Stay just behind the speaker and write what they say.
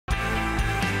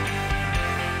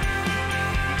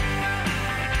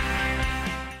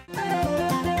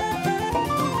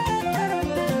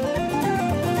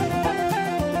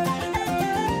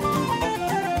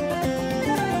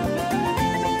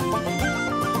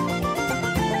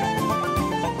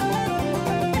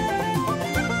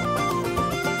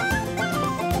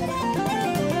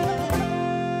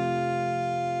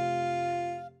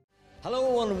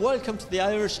welcome to the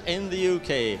Irish in the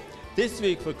UK. This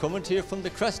week we're coming to you from the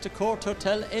Cresta Court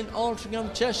Hotel in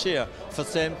Altrincham, Cheshire for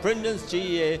St Brendan's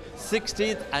GAA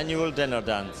 60th Annual Dinner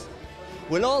Dance.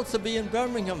 We'll also be in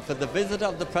Birmingham for the visit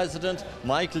of the President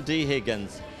Michael D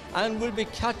Higgins, and we'll be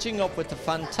catching up with a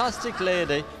fantastic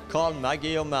lady called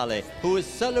Maggie O Malley, who is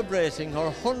celebrating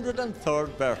her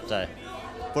 103rd birthday.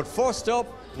 But first up,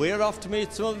 we're off to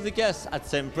meet some of the guests at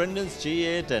St Brendan's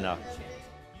GAA dinner.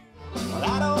 Well,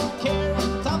 I don't care if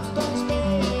the tops don't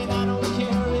spin, I don't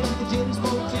care if the gin's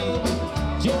both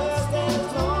in, just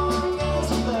as long as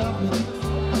you love me.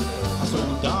 So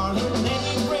darling, let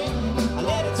it rain, I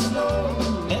let it snow,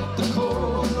 let the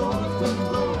cold north wind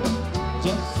blow,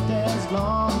 just as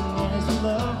long as you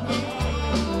love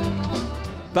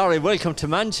me. Barry, welcome to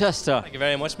Manchester. Thank you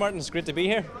very much, Martin. It's great to be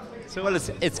here. Well,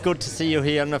 it's good to see you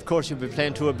here, and of course you'll be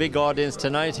playing to a big audience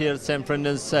tonight here at St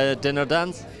Brendan's dinner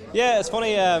dance. Yeah, it's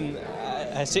funny.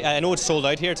 I know it's sold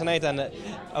out here tonight, and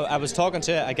I was talking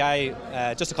to a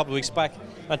guy just a couple of weeks back,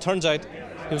 and it turns out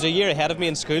he was a year ahead of me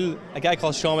in school. A guy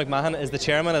called Sean McMahon is the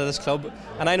chairman of this club,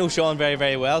 and I know Sean very,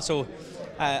 very well, so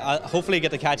I'll hopefully get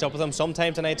to catch up with him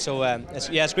sometime tonight. So it's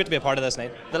great to be a part of this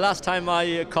night. The last time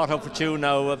I caught up with you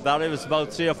now, Barry, was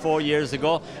about 3 or 4 years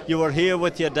ago. You were here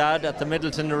with your dad at the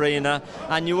Middleton Arena,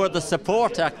 and you were the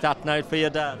support act that night for your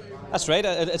dad. That's right.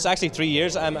 It's actually 3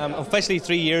 years. I'm officially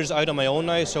 3 years out on my own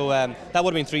now, so that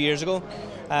would have been 3 years ago.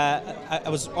 I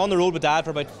was on the road with Dad for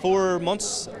about 4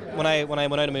 months when I went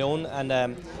out on my own, and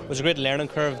it was a great learning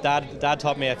curve. Dad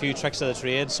taught me a few tricks of the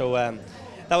trade, so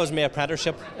that was my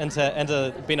apprenticeship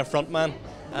into being a frontman.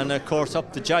 And of course,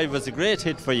 Up the Jive was a great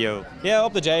hit for you. Yeah,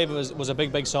 Up the Jive was a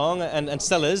big song, and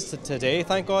still is today,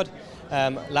 thank God.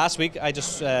 Last week I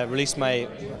just released my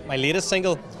latest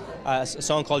single, a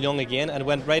song called Young Again, and it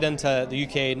went right into the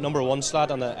UK #1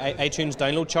 slot on the iTunes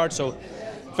download chart, so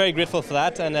very grateful for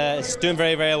that, and it's doing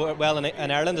very, very well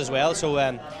in Ireland as well. So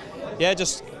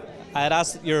I'd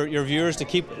ask your viewers to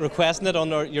keep requesting it on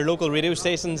your local radio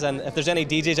stations, and if there's any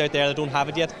DJs out there that don't have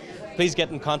it yet, please get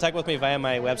in contact with me via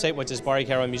my website, which is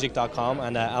barrykirwanmusic.com,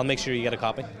 and I'll make sure you get a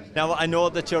copy. Now, I know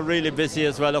that you're really busy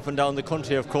as well up and down the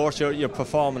country. Of course, you're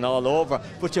performing all over,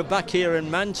 but you're back here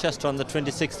in Manchester on the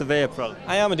 26th of April.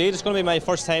 I am indeed. It's going to be my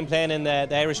first time playing in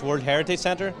the Irish World Heritage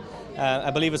Centre.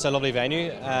 I believe it's a lovely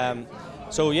venue.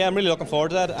 So yeah, I'm really looking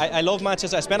forward to that. I love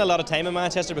Manchester. I spend a lot of time in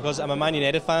Manchester because I'm a Man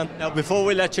United fan. Now, before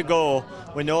we let you go,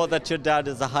 we know that your dad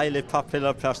is a highly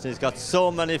popular person. He's got so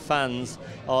many fans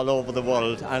all over the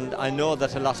world, and I know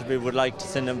that a lot of people would like to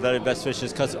send him very best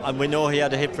wishes, because we know he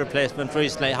had a hip replacement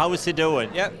recently. How is he doing?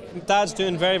 Yeah, Dad's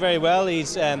doing very, very well. He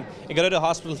got out of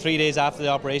hospital 3 days after the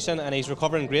operation, and he's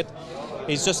recovering great.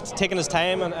 He's just taking his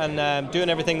time and doing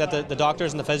everything that the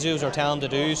doctors and the physios are telling him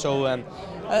to do. So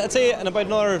I'd say in about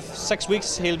another 6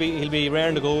 weeks he'll be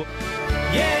raring to go.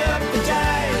 Yeah, up the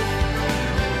jive.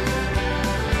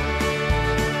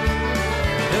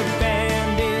 The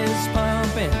band is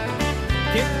pumping,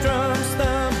 kick drums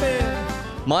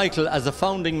thumping. Michael, as a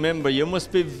founding member, you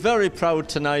must be very proud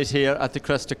tonight here at the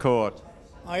Cresta Court.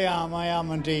 I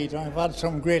am indeed. I've had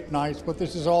some great nights, but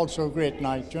this is also a great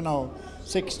night, you know.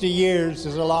 60 years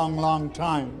is a long, long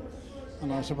time.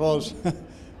 And I suppose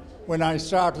when I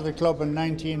started the club in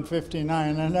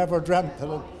 1959, I never dreamt that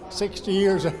in 60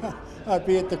 years I'd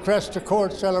be at the Cresta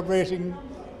Court celebrating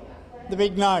the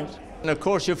big night. And of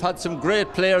course, you've had some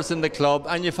great players in the club,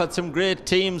 and you've had some great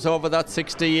teams over that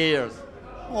 60 years.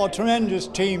 Oh, tremendous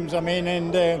teams. I mean,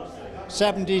 in the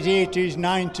 70s, 80s,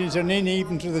 90s, and in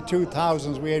even to the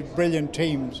 2000s, we had brilliant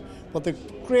teams. But the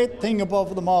great thing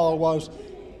above them all was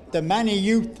the many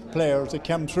youth players that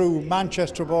came through,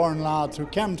 Manchester-born lads who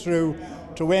came through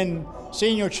to win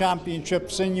senior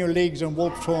championships, senior leagues and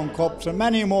Wolfstone Cups, and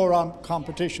many more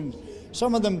competitions.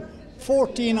 Some of them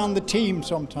 14 on the team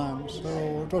sometimes,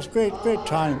 so it was great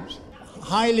times.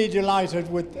 Highly delighted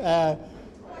with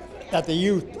that the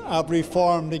youth have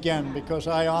reformed again, because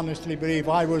I honestly believe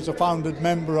I was a founded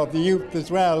member of the youth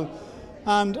as well,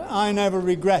 and I never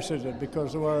regretted it,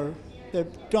 because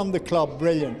they've done the club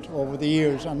brilliant over the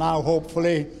years, and now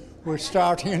hopefully we're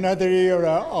starting another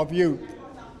era of youth.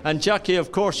 And Jackie,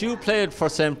 of course, you played for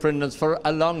St Brendan's for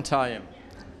a long time.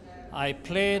 I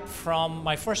played from,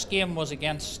 my first game was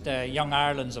against Young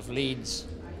Irelands of Leeds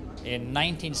in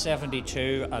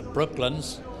 1972 at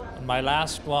Brooklands, and my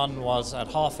last one was at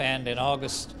Half End in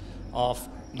August of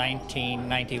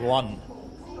 1991.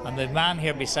 And the man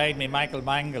here beside me, Michael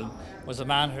Mangle, was the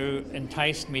man who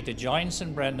enticed me to join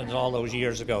St Brendan's all those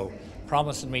years ago,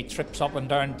 promising me trips up and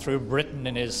down through Britain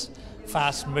in his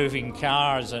fast-moving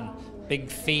cars and big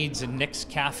feeds in Nick's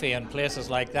Cafe and places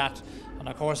like that. And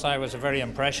of course I was a very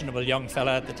impressionable young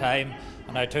fella at the time,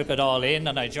 and I took it all in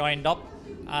and I joined up,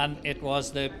 and it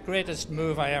was the greatest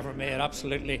move I ever made,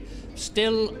 absolutely.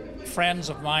 Still friends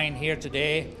of mine here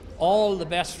today. All the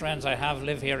best friends I have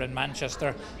live here in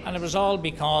Manchester, and it was all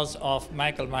because of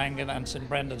Michael Mangan and St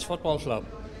Brendan's Football Club.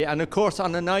 And of course,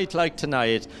 on a night like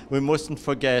tonight, we mustn't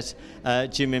forget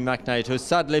Jimmy McKnight, who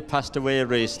sadly passed away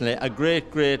recently, a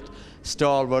great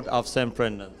stalwart of St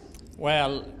Brendan.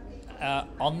 Well,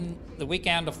 on the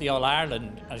weekend of the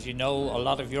All-Ireland, as you know, a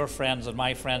lot of your friends and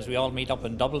my friends, we all meet up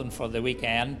in Dublin for the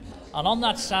weekend. And on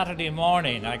that Saturday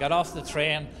morning, I got off the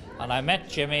train and I met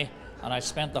Jimmy, and I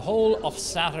spent the whole of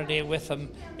Saturday with him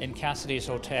in Cassidy's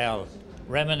Hotel,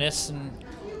 reminiscing,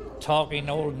 talking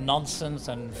old nonsense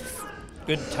and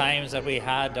good times that we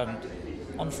had. And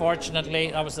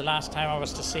unfortunately, that was the last time I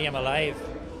was to see him alive.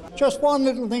 Just one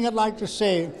little thing I'd like to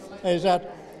say is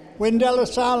that when De La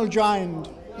Salle joined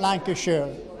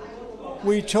Lancashire,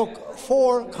 we took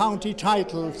 4 county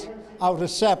titles out of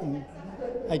 7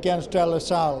 against De La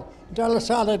Salle. De La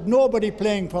Salle had nobody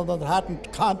playing for them that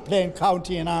hadn't played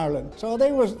county in Ireland. So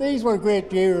these were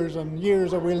great years, and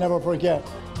years that we'll never forget.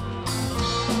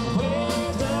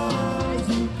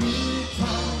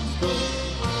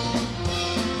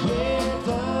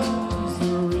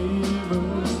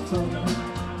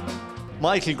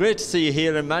 Michael, great to see you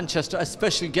here in Manchester, a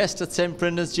special guest at St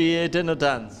Brendan's GA dinner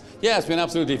dance. Yeah, it's been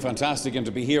absolutely fantastic, and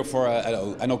to be here for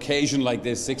an occasion like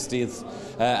this, 60th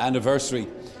anniversary.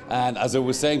 And as I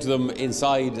was saying to them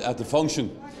inside at the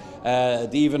function, the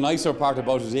even nicer part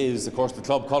about it is, of course, the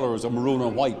club colours are maroon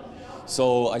and white.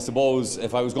 So I suppose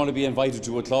if I was going to be invited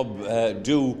to a club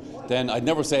then I'd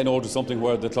never say no to something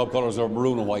where the club colours are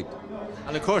maroon and white.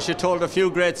 And of course you told a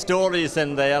few great stories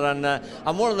in there, and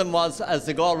one of them was, as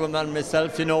the Galway man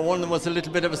myself, you know, one of them was a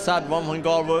little bit of a sad one when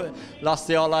Galway lost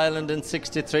the All-Ireland in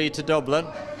 '63 to Dublin.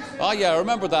 Oh yeah, I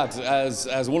remember that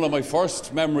as one of my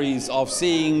first memories of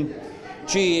seeing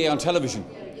GA on television.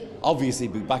 Obviously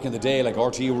back in the day, like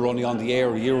RTE were only on the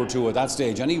air a year or two at that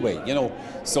stage anyway, you know,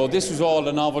 so this was all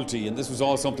a novelty and this was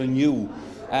all something new.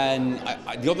 And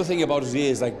the other thing about it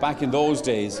is, like, back in those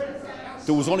days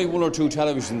there was only 1 or 2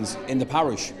 televisions in the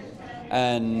parish,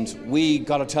 and we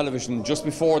got a television just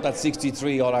before that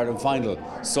 '63 All-Ireland final,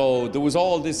 so there was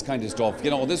all this kind of stuff,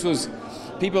 you know. This was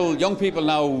young people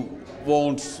now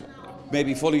won't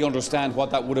maybe fully understand what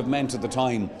that would have meant at the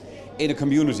time in a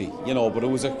community, you know, but it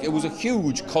was a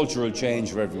huge cultural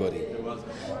change for everybody.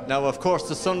 Now, of course,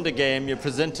 the Sunday game, you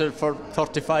presented for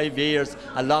 35 years,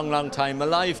 a long time, a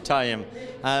lifetime.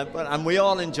 And we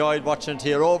all enjoyed watching it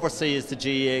here. Overseas, the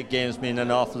GA games mean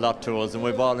an awful lot to us, and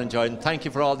we've all enjoyed it. Thank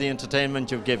you for all the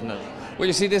entertainment you've given us. Well,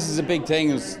 you see, this is a big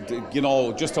thing, you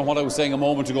know, just on what I was saying a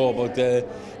moment ago about the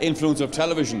influence of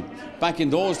television. Back in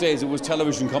those days, it was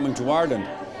television coming to Ireland.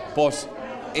 But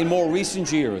in more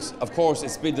recent years, of course,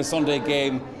 it's been the Sunday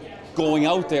game going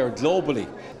out there globally.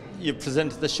 You've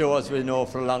presented the show, as we know,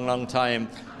 for a long time.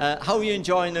 How are you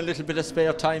enjoying a little bit of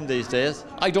spare time these days?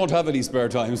 I don't have any spare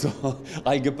time, so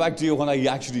I'll get back to you when I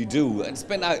actually do. It's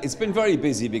been very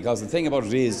busy, because the thing about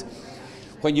it is,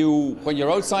 when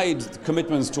you're outside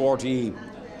commitments to RTE,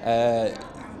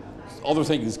 other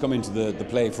things come into the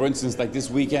play. For instance, like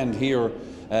this weekend here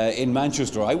in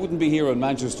Manchester, I wouldn't be here in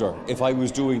Manchester if I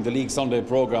was doing the League Sunday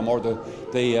programme or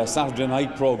the Saturday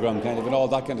night programme, kind of, and all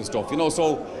that kind of stuff. You know,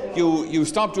 so you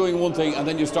stop doing one thing and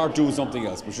then you start doing something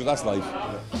else, but sure, that's life.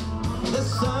 The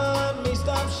sun may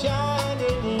stop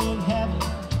shining in heaven,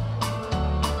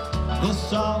 the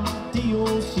salty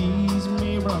old seas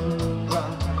may run dry.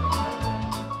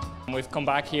 We've come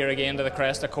back here again to the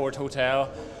Cresta Court Hotel,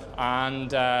 and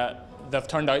they've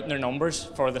turned out in their numbers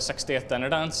for the 60th dinner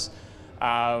dance.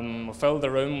 We filled the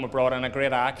room, we brought in a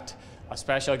great act, a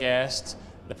special guest.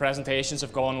 The presentations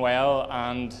have gone well,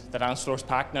 and the dance floor's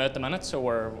packed now at the minute, so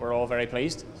we're all very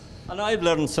pleased. And I've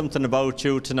learned something about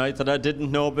you tonight that I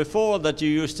didn't know before, that you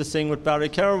used to sing with Barry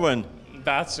Kirwan.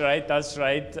 That's right, that's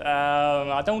right.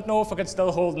 I don't know if I could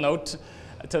still hold note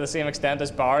to the same extent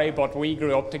as Barry, but we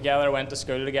grew up together, went to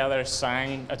school together,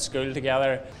 sang at school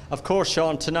together. Of course,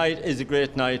 Sean, tonight is a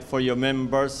great night for your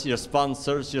members, your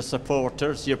sponsors, your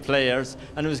supporters, your players,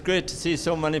 and it was great to see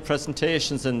so many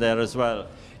presentations in there as well.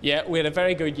 Yeah, we had a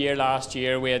very good year last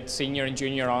year. We had senior and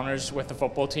junior honours with the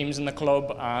football teams in the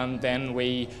club, and then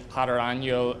we had our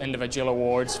annual individual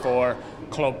awards for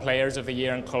club players of the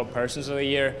year and club persons of the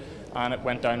year, and it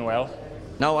went down well.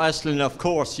 Now, Aisling, of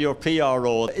course, your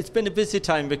PRO. It's been a busy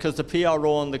time, because the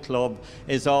PRO in the club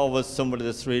is always somebody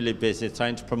that's really busy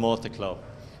trying to promote the club.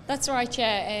 That's right,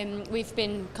 yeah. We've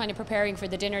been kind of preparing for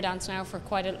the dinner dance now for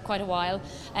quite a while,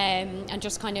 and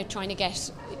just kind of trying to get,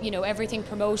 you know, everything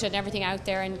promoted and everything out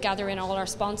there and gather in all our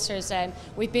sponsors.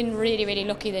 We've been really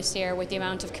lucky this year with the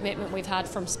amount of commitment we've had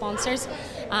from sponsors,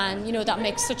 and you know that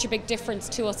makes such a big difference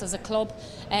to us as a club,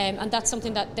 and that's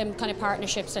something that them kind of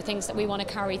partnerships are things that we want to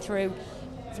carry through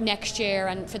next year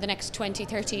and for the next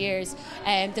 20-30 years.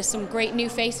 There's some great new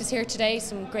faces here today,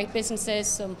 some great businesses,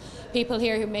 some people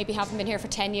here who maybe haven't been here for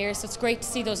 10 years, so it's great to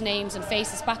see those names and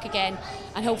faces back again,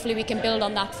 and hopefully we can build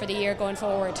on that for the year going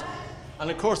forward. And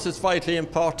of course it's vitally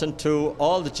important to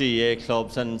all the GAA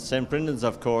clubs and St Brendan's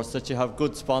of course that you have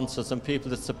good sponsors and people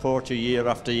that support you year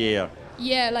after year.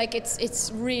 Yeah, like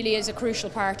it's really is a crucial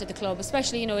part of the club,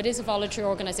 especially, you know, it is a voluntary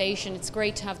organisation. It's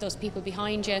great to have those people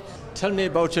behind you. Tell me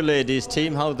about your ladies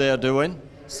team, how they're doing.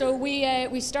 So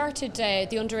we started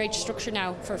the underage structure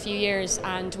now for a few years,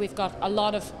 and we've got a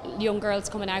lot of young girls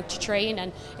coming out to train,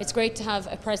 and it's great to have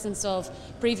a presence of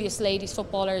previous ladies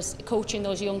footballers coaching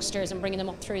those youngsters and bringing them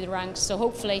up through the ranks. So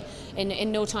hopefully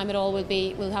in no time at all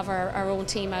we'll have our own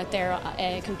team out there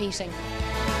competing.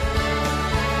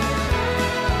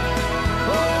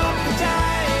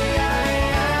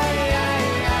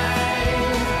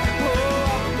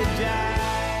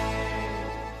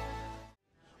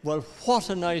 Well,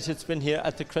 what a night it's been here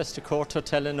at the Cresta Court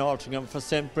Hotel in Altrincham for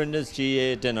St Brendan's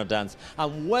GAA dinner dance,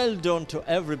 and well done to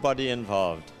everybody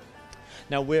involved.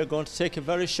 Now we're going to take a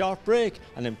very short break,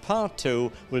 and in part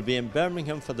 2 we'll be in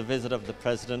Birmingham for the visit of the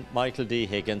President Michael D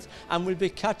Higgins, and we'll be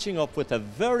catching up with a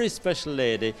very special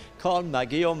lady called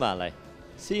Maggie O Malley.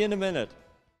 See you in a minute.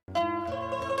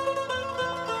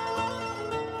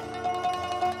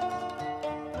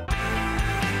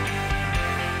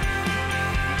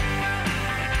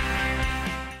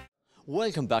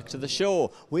 Welcome back to the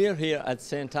show. We're here at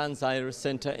St Anne's Irish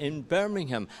Centre in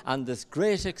Birmingham, and there's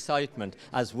great excitement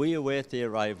as we await the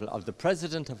arrival of the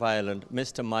President of Ireland,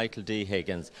 Mr Michael D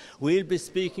Higgins. We'll be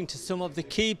speaking to some of the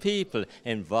key people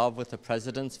involved with the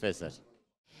President's visit.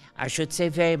 I should say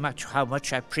very much how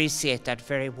much I appreciate that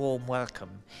very warm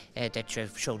welcome that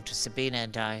you've shown to Sabina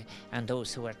and I and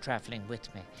those who are travelling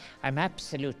with me. I'm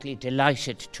absolutely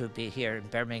delighted to be here in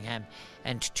Birmingham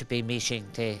and to be meeting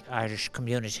the Irish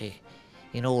community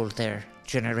in all their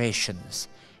generations,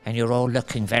 and you're all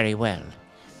looking very well.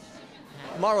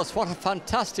 Morris, what a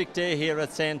fantastic day here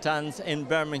at St Anne's in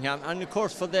Birmingham, and of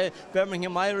course for the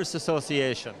Birmingham Irish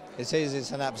Association. It is,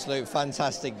 it's an absolute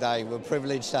fantastic day. We're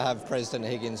privileged to have President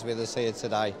Higgins with us here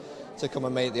today to come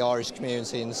and meet the Irish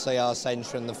community and see our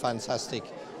centre and the fantastic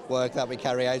work that we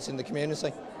carry out in the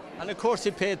community. And of course he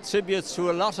paid tributes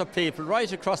to a lot of people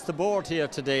right across the board here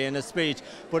today in a speech,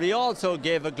 but he also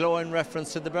gave a glowing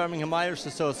reference to the Birmingham Irish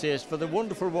Association for the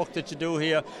wonderful work that you do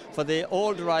here for the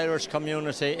older Irish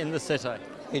community in the city.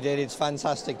 He did. It's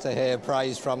fantastic to hear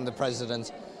praise from the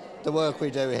President. The work we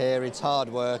do here, it's hard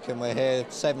work, and we're here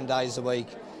 7 days a week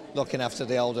looking after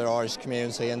the older Irish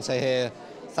community, and to hear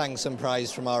thanks and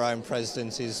praise from our own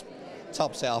President is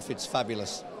tops it off. It's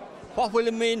fabulous. What will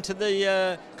it mean to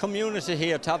the community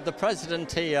here to have the President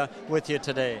here with you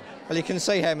today? Well, you can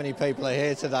see how many people are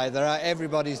here today.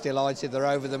 Everybody's delighted. They're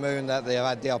over the moon that they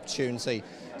had the opportunity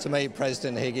to meet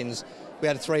President Higgins. We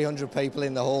had 300 people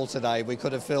in the hall today. We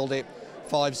could have filled it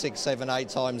 5, 6, 7, 8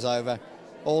 times over.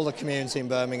 All the community in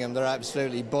Birmingham, they're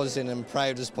absolutely buzzing and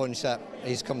proud as punch that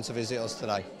he's come to visit us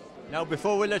today. Now,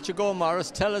 before we let you go,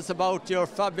 Morris, tell us about your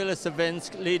fabulous events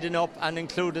leading up and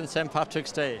including St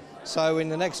Patrick's Day. So in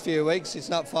the next few weeks, it's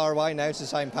not far away now to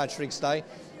St Patrick's Day.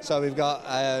 So we've got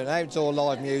an outdoor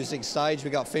live music stage.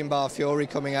 We've got Finbar Fury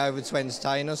coming over to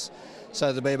entertain us.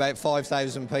 So there'll be about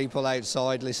 5,000 people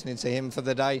outside listening to him for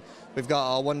the day. We've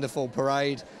got our wonderful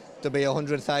parade. There'll be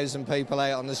 100,000 people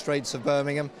out on the streets of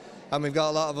Birmingham. And we've got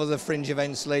a lot of other fringe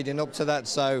events leading up to that.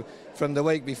 So from the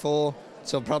week before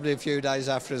till probably a few days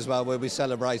after as well, we'll be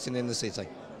celebrating in the city.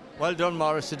 Well done,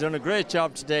 Morris. You've done a great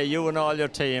job today, you and all your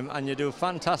team, and you do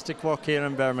fantastic work here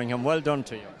in Birmingham. Well done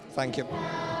to you. Thank you.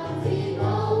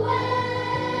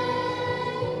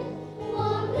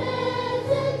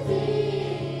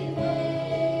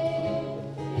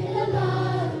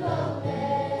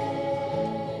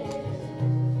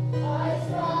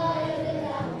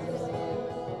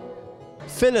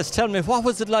 Phyllis, tell me, what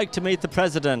was it like to meet the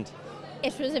President?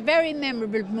 It was a very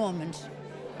memorable moment.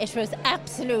 It was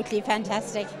absolutely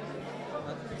fantastic.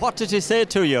 What did he say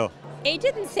to you? He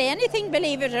didn't say anything,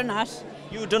 believe it or not.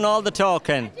 You done all the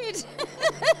talking? I did.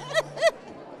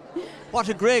 What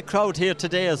a great crowd here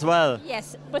today as well.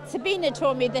 Yes, but Sabina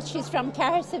told me that she's from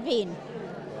Cahersiveen.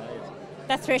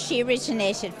 That's where she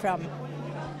originated from.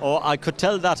 Oh, I could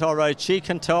tell that all right. She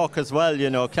can talk as well, you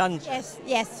know, can't she? Yes,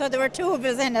 yes, so there were two of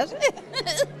us in it.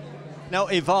 Now,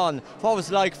 Yvonne, what was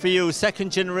it like for you,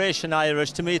 second generation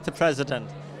Irish, to meet the President?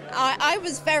 I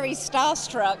was very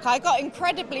starstruck. I got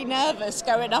incredibly nervous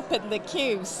going up in the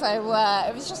queue, so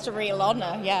it was just a real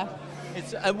honour, yeah.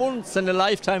 It's a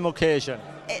once-in-a-lifetime occasion.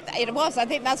 It was. I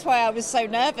think that's why I was so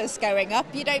nervous going up.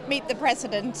 You don't meet the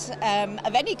President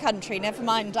of any country, never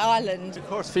mind Ireland. Of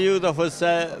course, for you that was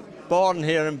born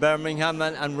here in Birmingham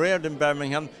and reared in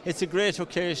Birmingham, it's a great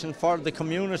occasion for the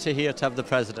community here to have the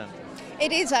President.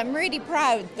 It is. I'm really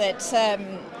proud that,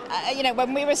 you know,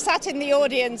 when we were sat in the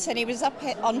audience and he was up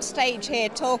on stage here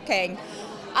talking,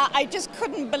 I just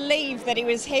couldn't believe that he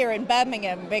was here in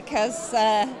Birmingham because,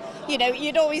 you know,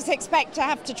 you'd always expect to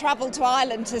have to travel to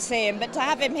Ireland to see him, but to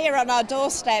have him here on our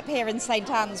doorstep here in St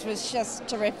Anne's was just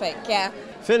terrific, yeah.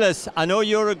 Phyllis, I know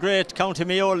you're a great County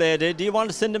Mayo lady. Do you want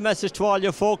to send a message to all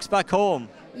your folks back home?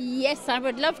 Yes, I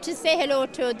would love to say hello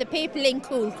to the people in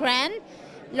Coolcran,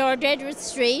 Lord Edward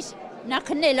Street,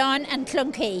 Knocknillon and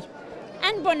Clunkey,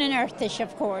 and Bunanurthish,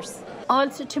 of course.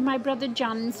 Also to my brother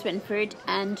John in Swinford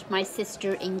and my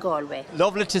sister in Galway.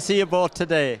 Lovely to see you both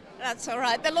today. That's all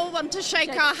right. They'll all want to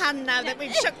shake our hand now that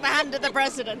we've shook the hand of the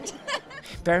President.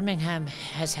 Birmingham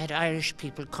has had Irish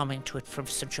people coming to it for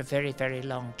such a very, very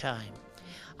long time.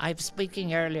 I was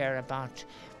speaking earlier about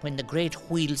when the great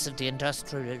wheels of the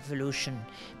Industrial Revolution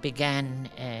began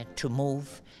to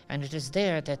move, and it is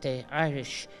there that the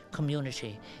Irish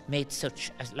community made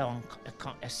such a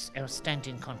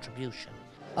outstanding contribution.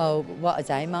 Oh, what a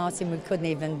day, Martin. We couldn't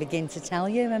even begin to tell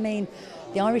you. I mean,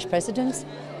 the Irish President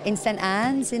in St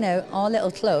Anne's, you know, our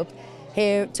little club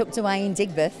here tucked away in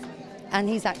Digbeth, and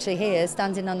he's actually here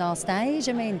standing on our stage.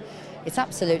 I mean, it's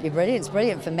absolutely brilliant. It's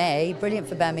brilliant for me, brilliant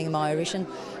for Birmingham Irish and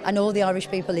all the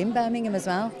Irish people in Birmingham as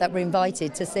well that were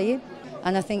invited to see him.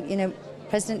 And I think, you know,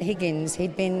 President Higgins,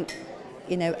 he'd been,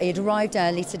 you know, he'd arrived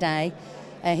early today.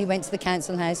 He went to the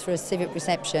council house for a civic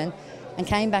reception and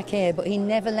came back here, but he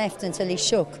never left until he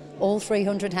shook all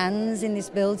 300 hands in this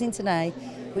building today,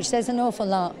 which says an awful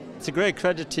lot. It's a great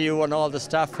credit to you and all the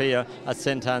staff here at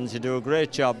St Anne's. You do a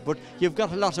great job, but you've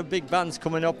got a lot of big bands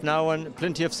coming up now and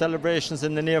plenty of celebrations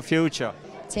in the near future.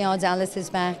 T.R. Dallas is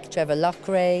back, Trevor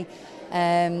Lockery,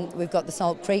 we've got the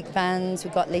Salt Creek Band,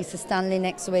 we've got Lisa Stanley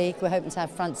next week, we're hoping to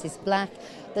have Francis Black.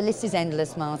 The list is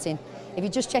endless, Martin. If you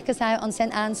just check us out on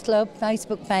St Anne's Club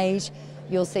Facebook page,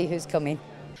 you'll see who's coming.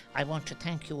 I want to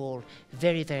thank you all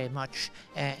very, very much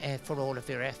for all of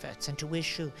your efforts and to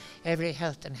wish you every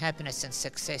health and happiness and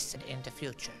success in the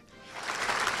future.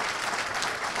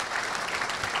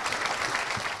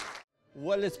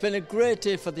 Well, it's been a great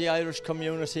day for the Irish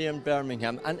community in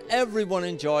Birmingham and everyone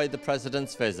enjoyed the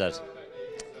President's visit.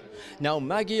 Now,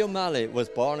 Maggie O Malley was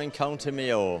born in County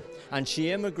Mayo and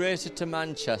she emigrated to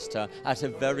Manchester at a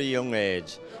very young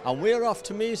age. And we're off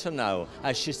to meet her now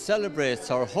as she celebrates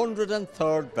her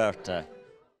 103rd birthday.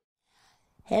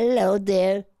 Hello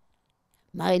there.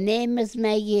 My name is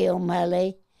Maggie O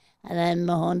Malley and I'm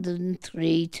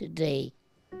 103 today.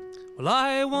 Well,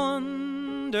 I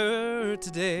wander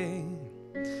today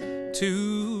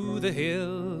to the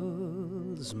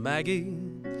hills, Maggie,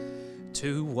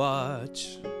 to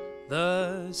watch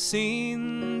the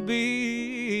scene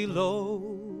below.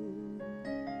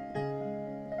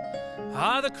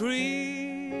 The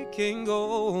creaking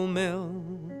old mill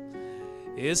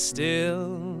is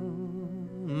still,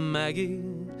 Maggie,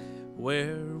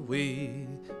 where we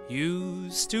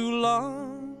used to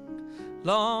long,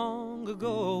 long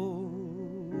ago.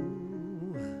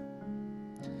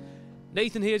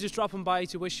 Nathan here, just dropping by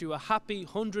to wish you a happy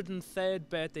 103rd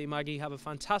birthday, Maggie. Have a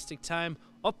fantastic time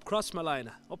up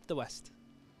Crossmolina, up the west.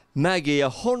 Maggie,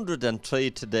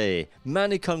 103 today.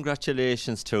 Many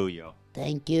congratulations to you.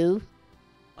 Thank you.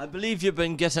 I believe you've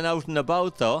been getting out and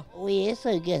about though. Oh yes,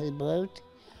 I get about.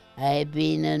 I've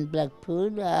been in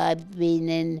Blackpool, I've been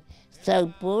in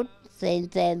Southport,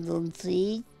 St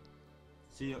Anne's-on-Sea.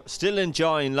 So you're still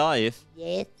enjoying life?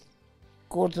 Yes.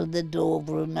 Go to the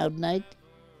Dover at night.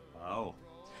 Wow.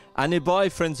 Any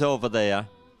boyfriends over there?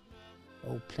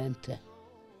 Oh, plenty.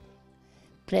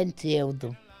 Plenty of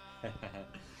them.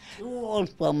 Too old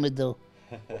for me though.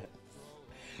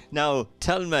 Now,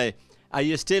 tell me, are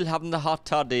you still having the hot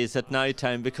toddies at night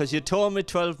time? Because you told me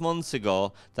 12 months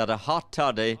ago that a hot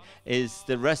toddy is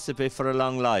the recipe for a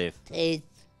long life. It is.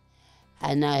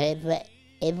 And I have,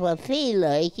 if I feel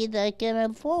like it, I can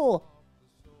have 4.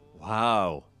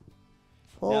 Wow.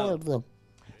 4 of them.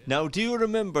 Now, do you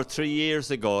remember 3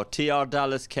 years ago, T.R.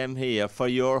 Dallas came here for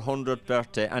your 100th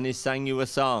birthday and he sang you a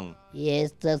song?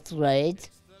 Yes, that's right.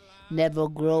 Never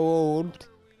grow old.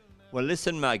 Well,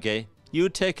 listen, Maggie, you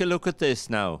take a look at this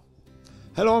now.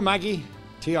 Hello Maggie,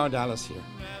 T.R. Dallas here.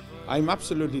 I'm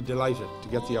absolutely delighted to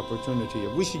get the opportunity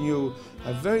of wishing you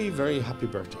a very, very happy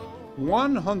birthday.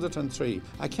 103.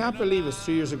 I can't believe it's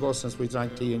 3 years ago since we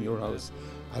drank tea in your house.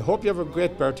 I hope you have a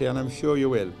great birthday, and I'm sure you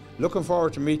will. Looking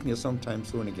forward to meeting you sometime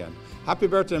soon again. Happy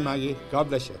birthday, Maggie. God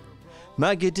bless you.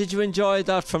 Maggie, did you enjoy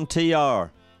that from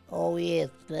TR? Oh yes,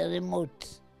 very much.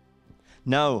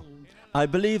 Now, I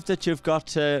believe that you've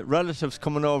got relatives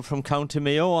coming over from County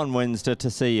Mayo on Wednesday to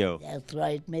see you. That's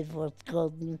right, my first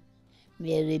cousin,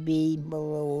 Mary B.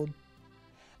 Malone.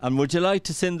 And would you like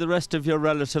to send the rest of your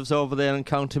relatives over there in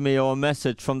County Mayo a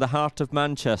message from the heart of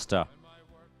Manchester?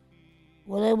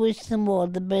 Well, I wish them all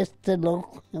the best of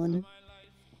luck and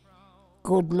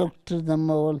good luck to them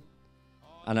all.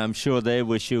 And I'm sure they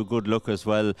wish you good luck as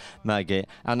well, Maggie.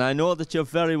 And I know that you're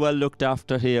very well looked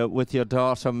after here with your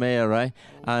daughter Mary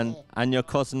and your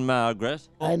cousin Margaret.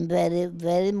 I'm very,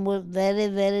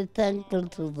 very thankful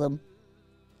to them.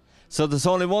 So there's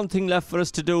only one thing left for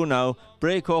us to do now.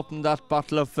 Break open that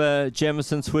bottle of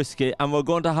Jameson's whiskey and we're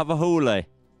going to have a hoolie.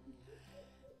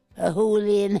 A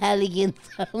hoolie in Halligan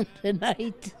Sound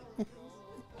tonight.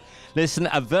 Listen,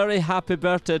 a very happy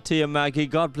birthday to you, Maggie.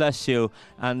 God bless you.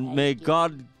 And may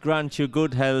God grant you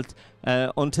good health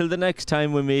until the next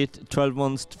time we meet 12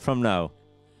 months from now.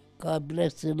 God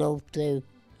bless you, love, too.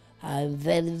 I'm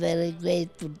very, very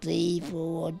grateful to you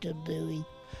for what you're doing.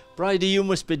 Bridie, you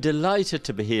must be delighted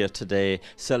to be here today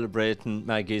celebrating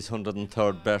Maggie's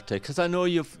 103rd birthday, because I know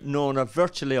you've known her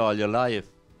virtually all your life.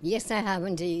 Yes, I have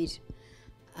indeed.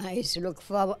 I used to look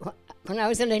forward, when I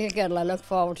was a little girl, I looked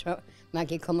forward to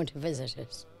Maggie coming to visit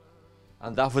us.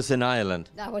 And that was in Ireland?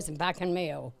 That was back in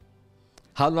Mayo.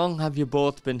 How long have you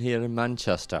both been here in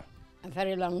Manchester? A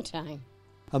very long time.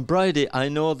 And Bridie, I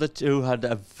know that you had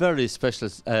a very special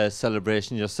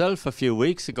celebration yourself a few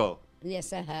weeks ago.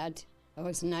 Yes, I had. I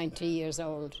was 90 years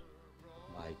old.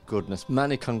 My goodness,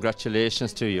 many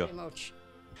congratulations to you. Thank you very much.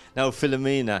 Now,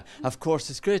 Philomena, of course,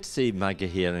 it's great to see Maggie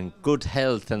here in good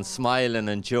health and smiling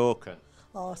and joking.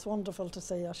 Oh, it's wonderful to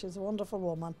see her. She's a wonderful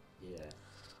woman. Yeah.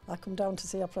 I come down to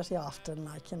see her pretty often,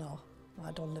 like, you know.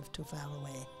 I don't live too far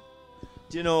away.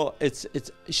 Do you know, it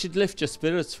should lift your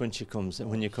spirits when she comes,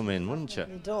 when you come in, wouldn't you?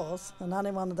 It does. And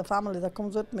anyone in the family that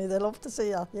comes with me, they love to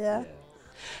see her, yeah.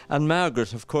 And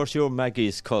Margaret, of course, you're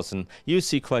Maggie's cousin. You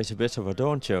see quite a bit of her,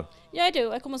 don't you? Yeah, I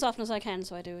do. I come as often as I can,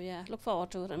 so I do, yeah. Look forward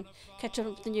to it and catch up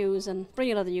with the news and bring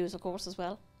another news, of course, as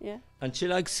well, yeah. And she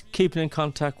likes keeping in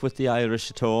contact with the Irish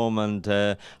at home and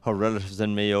her relatives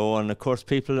in Mayo and, of course,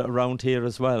 people around here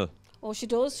as well. Oh, she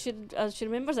does. She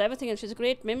remembers everything, and she's a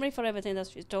great memory for everything that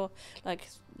she's done. Like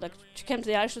she came to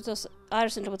the Irish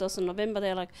Centre with us in November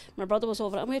there, like, my brother was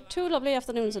over, and we had 2 lovely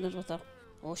afternoons in it with her.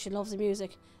 Oh, she loves the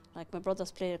music. Like, my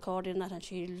brother's played accordion and that, and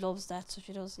she loves that, so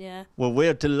she does, yeah. Well,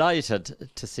 we're delighted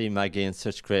to see Maggie in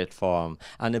such great form.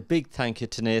 And a big thank you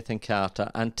to Nathan Carter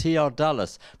and T.R.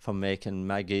 Dallas for making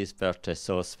Maggie's birthday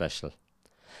so special.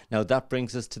 Now, that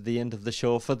brings us to the end of the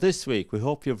show for this week. We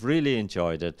hope you've really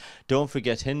enjoyed it. Don't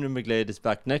forget, Henry McGlade is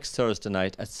back next Thursday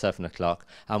night at 7 o'clock,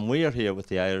 and we are here with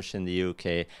the Irish in the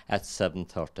UK at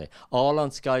 7:30. All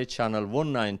on Sky Channel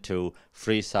 192,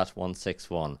 Freesat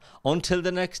 161. Until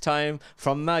the next time,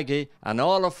 from Maggie and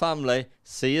all her family,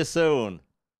 see you soon.